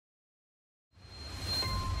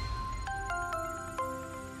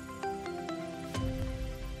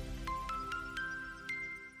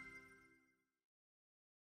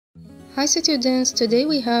Hi students, today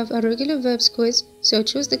we have a regular verbs quiz, so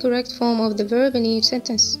choose the correct form of the verb in each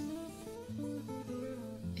sentence.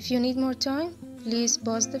 If you need more time, please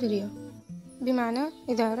pause the video. بمعنى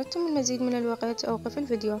إذا أردتم المزيد من الوقت أوقف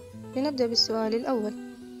الفيديو. لنبدأ بالسؤال الأول.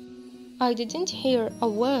 I didn't hear a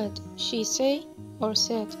word she say or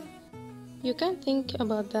said. You can think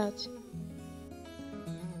about that.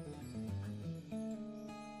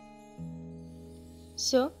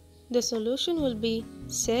 So, the solution will be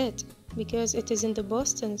said because it is in the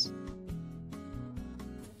past tense.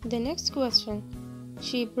 The next question.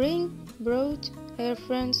 She brought her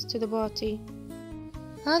friends to the party.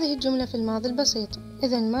 هذه الجملة في الماضي البسيط.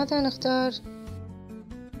 إذن ماذا نختار؟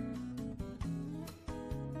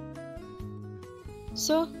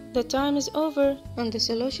 So, the time is over and the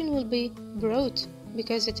solution will be brought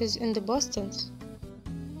because it is in the past tense.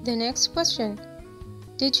 The next question.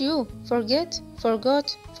 Did you forgotten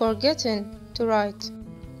to write?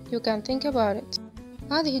 You can think about it.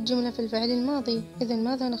 هذه الجملة في الفعل الماضي. إذن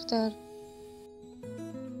ماذا نختار؟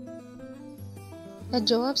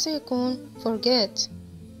 الجواب سيكون forget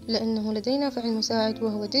لأنه لدينا فعل مساعد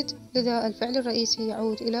وهو did، لذا الفعل الرئيسي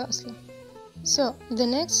يعود إلى أصله. So, the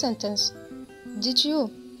next sentence. Did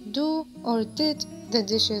you do or did the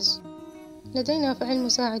dishes? لدينا فعل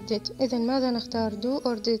مساعد did، إذن ماذا نختار do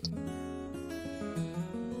or did؟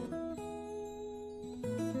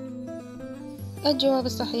 الجواب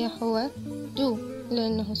الصحيح هو do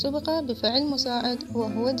لأنه سبق بفعل مساعد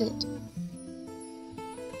وهو did.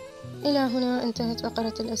 إلى هنا انتهت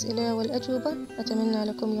فقرة الأسئلة والأجوبة. أتمنى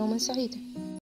لكم يوما سعيدا.